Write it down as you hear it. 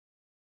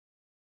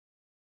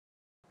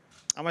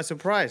Am I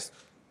surprised?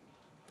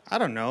 I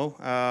don't know.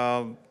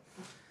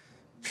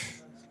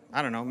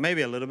 I don't know.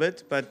 Maybe a little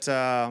bit, but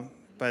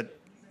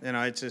you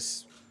know, it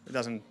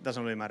doesn't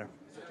really matter.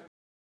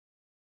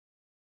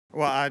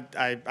 Well,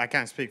 I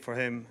can't speak for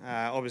him.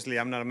 Obviously,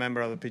 I'm not a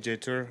member of the PGA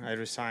Tour. I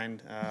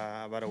resigned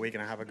about a week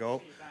and a half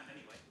ago.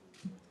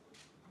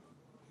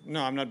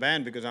 No, I'm not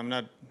banned because I'm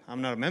not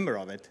a member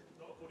of it.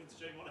 According to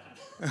Jay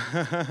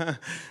Monahan.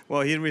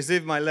 Well, he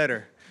received my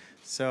letter,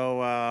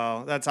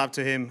 so that's up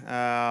to him.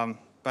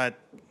 But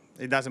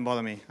it doesn't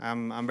bother me.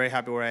 I'm very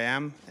happy where I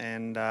am,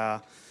 and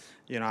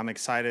you know, I'm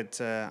excited.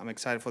 I'm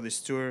excited for this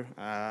tour.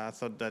 I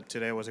thought that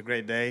today was a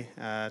great day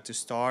to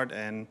start,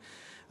 and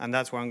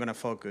that's where I'm going to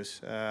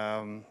focus.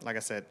 Like I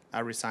said, I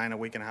resigned a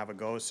week and a half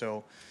ago,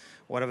 so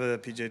whatever the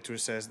PGA Tour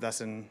says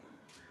doesn't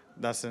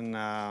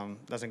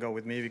go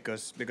with me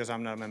because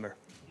I'm not a member.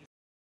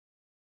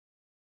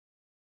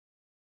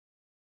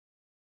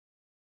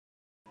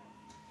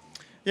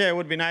 Yeah, it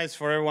would be nice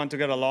for everyone to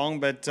get along,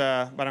 but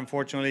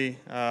unfortunately,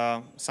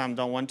 some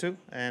don't want to,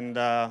 and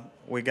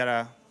we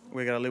gotta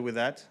live with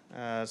that.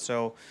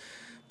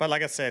 But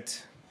like I said,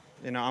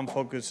 you know, I'm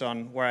focused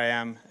on where I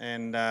am,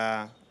 and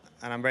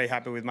I'm very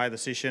happy with my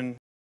decision.